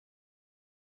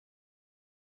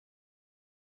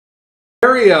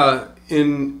Area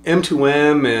in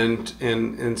M2M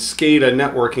and SCADA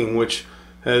networking, which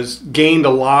has gained a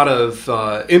lot of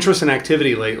interest and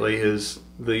activity lately, is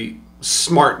the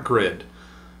smart grid.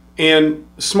 And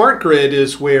smart grid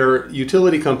is where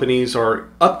utility companies are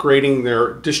upgrading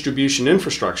their distribution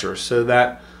infrastructure so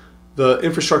that the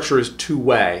infrastructure is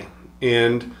two-way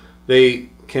and they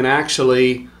can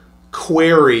actually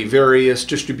query various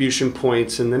distribution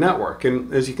points in the network.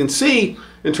 And as you can see,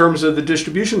 in terms of the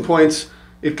distribution points,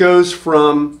 it goes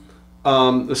from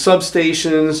the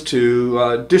substations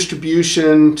to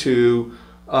distribution to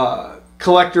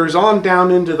collectors on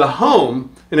down into the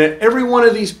home. And at every one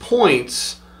of these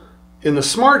points in the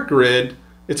smart grid,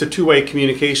 it's a two-way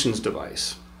communications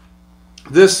device.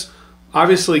 This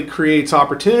obviously creates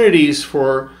opportunities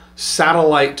for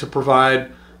satellite to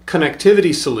provide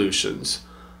connectivity solutions.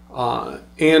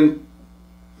 And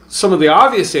some of the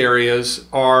obvious areas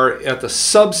are at the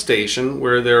substation,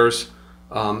 where there's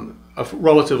a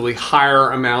relatively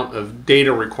higher amount of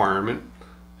data requirement,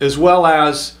 as well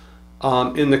as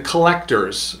in the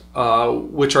collectors,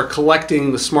 which are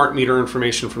collecting the smart meter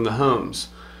information from the homes.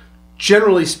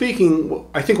 Generally speaking,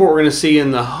 I think what we're going to see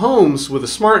in the homes with the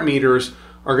smart meters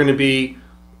are going to be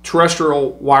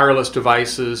terrestrial wireless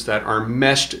devices that are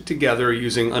meshed together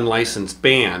using unlicensed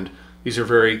band. These are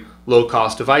very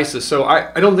low-cost devices. So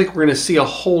I don't think we're going to see a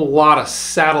whole lot of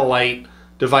satellite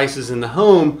devices in the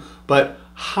home, but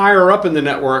higher up in the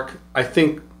network, I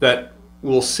think that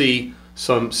we'll see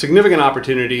some significant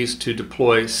opportunities to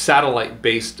deploy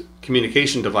satellite-based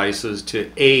communication devices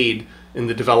to aid in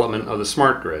the development of the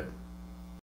smart grid.